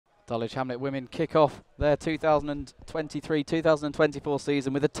Dulwich Hamlet women kick off their 2023-2024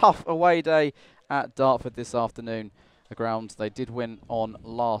 season with a tough away day at Dartford this afternoon. The ground they did win on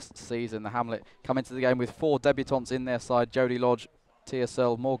last season. The Hamlet come into the game with 4 debutants in their side: Jodie Lodge, Tia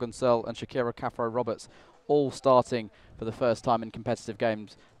Searle, Morgan Searle and Shakira Caffro-Roberts, all starting for the first time in competitive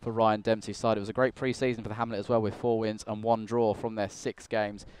games for Ryan Dempsey's side. It was a great pre-season for the Hamlet as well, with 4 wins and 1 draw from their 6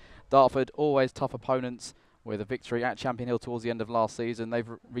 games. Dartford, always tough opponents, with a victory at Champion Hill towards the end of last season. They've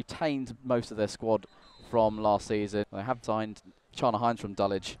retained most of their squad from last season. They have signed Chana Hines from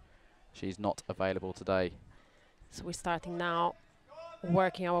Dulwich. She's not available today. So we're starting now,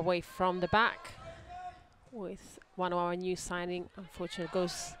 working our way from the back with one of our new signing. Unfortunately,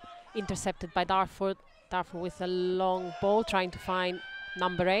 goes intercepted by Dartford. Dartford with a long ball, trying to find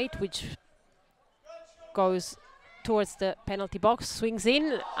number 8, which goes towards the penalty box, swings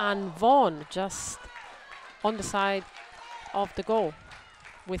in, and Vaughan just on the side of the goal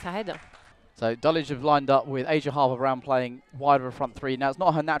with a header. So Dulwich have lined up with Asia Harper-Brown playing wide of a front 3. Now, it's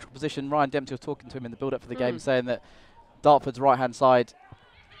not her natural position. Ryan Dempsey was talking to him in the build-up for the game, saying that Dartford's right-hand side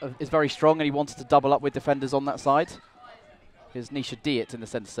is very strong and he wanted to double up with defenders on that side. Here's Nisha Diet in the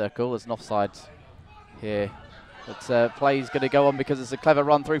centre circle. There's an offside here. But play's going to go on because it's a clever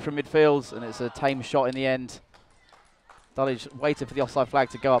run through from midfield and it's a tame shot in the end. Dulwich waited for the offside flag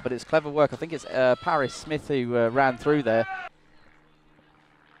to go up, but it's clever work. I think it's Paris Smith who ran through there.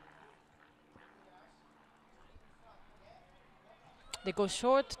 They go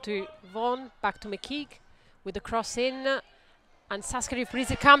short to Vaughan, back to McKeague with the cross in, and Saskia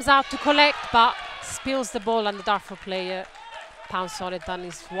Friese comes out to collect but spills the ball, and the Dartford player pounds on it, and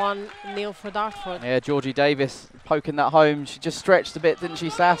it's 1-0 for Dartford. Yeah, Georgie Davis poking that home. She just stretched a bit, didn't she,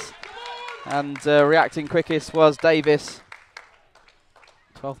 Sass? And reacting quickest was Davis.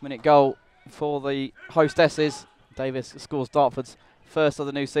 12th minute goal for the hostesses. Davis scores Dartford's first of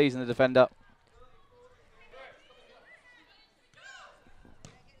the new season, the defender.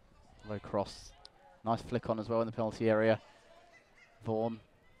 Low cross. Nice flick on as well in the penalty area. Vaughan.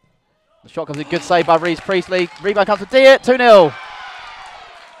 The shot comes in, good save by Reese Priestley. Rebound comes to Diet, 2-0.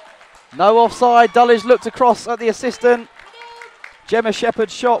 No offside. Dulwich looked across at the assistant. Gemma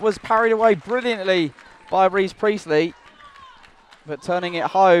Shepherd's shot was parried away brilliantly by Reese Priestley. But turning it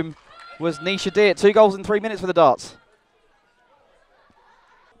home was Nisha Diet. 2 goals in 3 minutes for the Darts.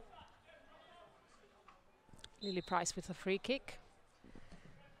 Lily Price with a free kick.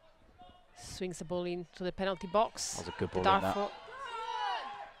 Swings the ball into the penalty box. That was a good ball. Dartford.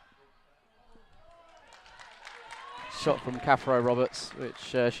 Shot from Caffro-Roberts,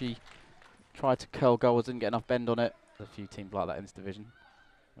 which she tried to curl goals, didn't get enough bend on it. There's a few teams like that in this division.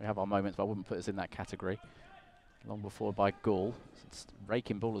 We have our moments, but I wouldn't put us in that category. Long before by Gall. It's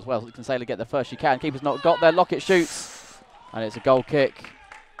raking ball as well. Can Sailor get there first? She can. Keeper's not got there. Lockett shoots, and it's a goal kick.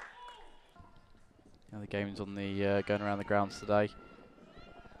 Now the game's on the going around the grounds today.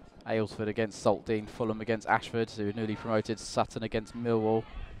 Aylesford against Saltdean, Fulham against Ashford, who were newly promoted, Sutton against Millwall.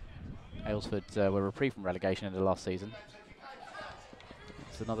 Aylesford were reprieved from relegation in the last season.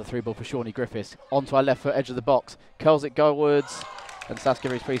 It's another 3 ball for Shawnee Griffiths. Onto our left foot, edge of the box. Curls it goalwards, and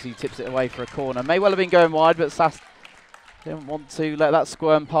Saskia Reese-Priestley tips it away for a corner. May well have been going wide, but Sass didn't want to let that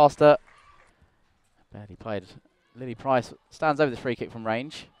squirm past her. Barely played. Lily Price stands over this free kick from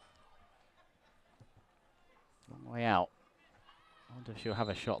range. Long way out. I wonder if she'll have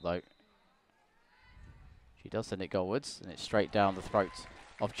a shot though. She does send it goalwards, and it's straight down the throat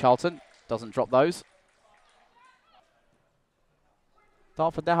of Charlton. Doesn't drop those.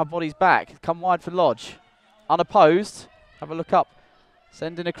 Dartford now have bodies back. Come wide for Lodge. Unopposed. Have a look up.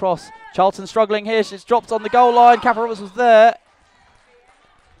 Sending across. Charlton struggling here. She's dropped on the goal line. Caffro-Roberts was there.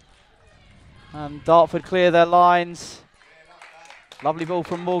 And Dartford clear their lines. Lovely ball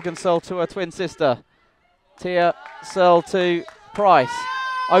from Morgan Searle to her twin sister. Tia Searle to Price.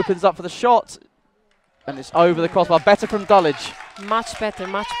 Opens up for the shot. And it's over the crossbar. Better from Dulwich. Much better,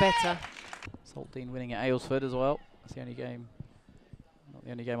 much better. Saltdean winning at Aylesford as well. That's the only game. Not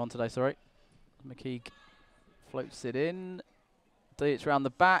the only game on today, sorry. McKeague floats it in. It's round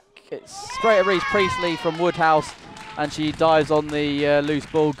the back. It's straight at Reese Priestley from Woodhouse. And she dives on the loose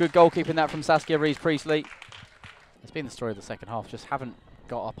ball. Good goalkeeping that from Saskia Reese Priestley. It's been the story of the second half. Just haven't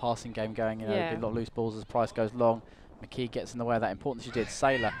got our passing game going. You know, a lot of loose balls as Price goes long. McKeague gets in the way of that. Important she did.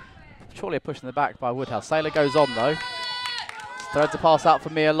 Sailor. Surely a push in the back by Woodhouse. Sailor goes on though. Third to pass out for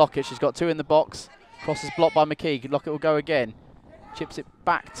Mia Lockett. She's got 2 in the box. Crosses blocked by McKeague. Lockett will go again. Chips it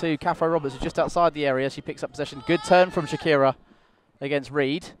back to Caffro-Roberts, who's just outside the area. She picks up possession. Good turn from Shakira against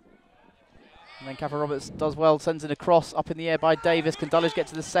Reed. And then Caffro-Roberts does well, sends in a cross up in the air by Davis. Can Dulwich get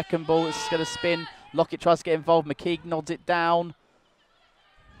to the second ball? It's going to spin. Lockett tries to get involved. McKeague nods it down.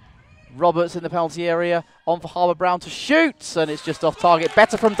 Roberts in the penalty area, on for Harbour Brown to shoot, and it's just off target.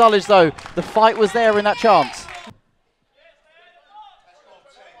 Better from Dulwich though, the fight was there in that chance.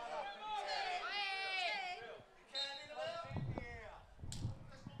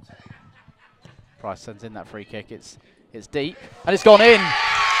 Price sends in that free kick, it's deep, and it's gone in.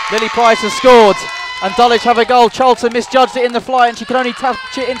 Lily Price has scored, and Dulwich have a goal. Charlton misjudged it in the flight, and she can only touch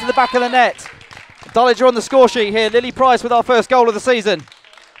it into the back of the net. Dulwich are on the score sheet here. Lily Price with our first goal of the season.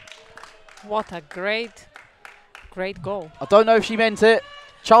 What a great goal. I don't know if she meant it.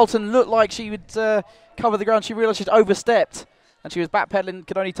 Charlton looked like she would cover the ground. She realised she'd overstepped, and she was backpedaling,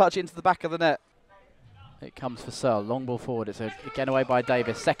 could only touch it into the back of the net. It comes for Searle, long ball forward. It's again away by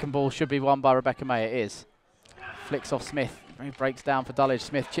Davis. Second ball should be won by Rebecca May. It is. Flicks off Smith. He breaks down for Dulwich.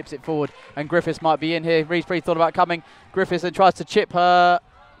 Smith chips it forward, and Griffiths might be in here. Rees-Bree thought about coming. Griffiths then tries to chip her,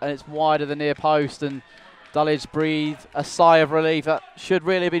 and it's wide of the near post, and Dulwich breathe a sigh of relief. That should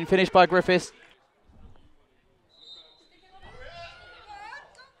really have been finished by Griffiths.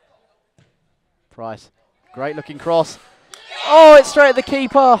 Price, great looking cross. Oh, it's straight at the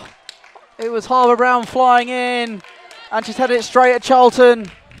keeper. It was Harbour Brown flying in, and she's headed it straight at Charlton.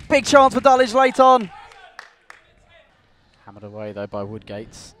 Big chance for Dulwich late on. Hammered away though by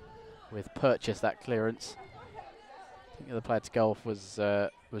Woodgates with Purchase, that clearance. I think the other player to go off was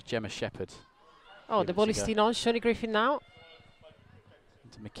Gemma Shepherd. Oh, the ball is still on. Shoni Griffin now.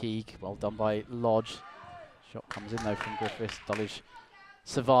 Into McKeague, well done by Lodge. Shot comes in though from Griffiths. Dulwich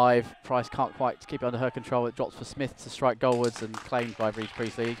survive. Price can't quite keep it under her control. It drops for Smith to strike goalwards and claimed by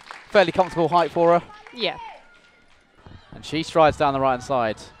Rees-Bree. Fairly comfortable height for her. Yeah. And she strides down the right hand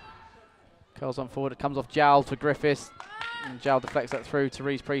side. Curls on forward. It comes off Jowl to Griffiths. And Jowl deflects that through to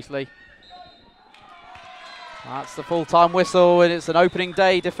Rees-Bree. That's the full-time whistle, and it's an opening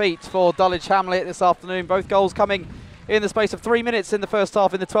day defeat for Dulwich Hamlet this afternoon. Both goals coming in the space of 3 minutes in the first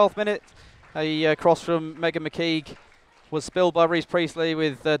half. In the 12th minute, a cross from Megan McKeague was spilled by Rees-Bree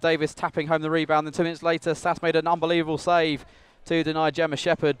with Davis tapping home the rebound. Then 2 minutes later, Sass made an unbelievable save to deny Gemma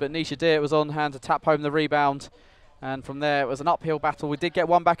Shepherd, but Nisha Deer was on hand to tap home the rebound. And from there, it was an uphill battle. We did get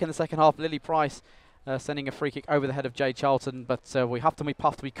one back in the second half. Lily Price sending a free kick over the head of Jade Charlton, but we huffed and we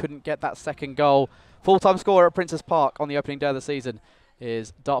puffed. We couldn't get that second goal. Full-time score at Princess Park on the opening day of the season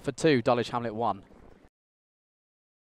is Dartford 2, Dulwich Hamlet 1.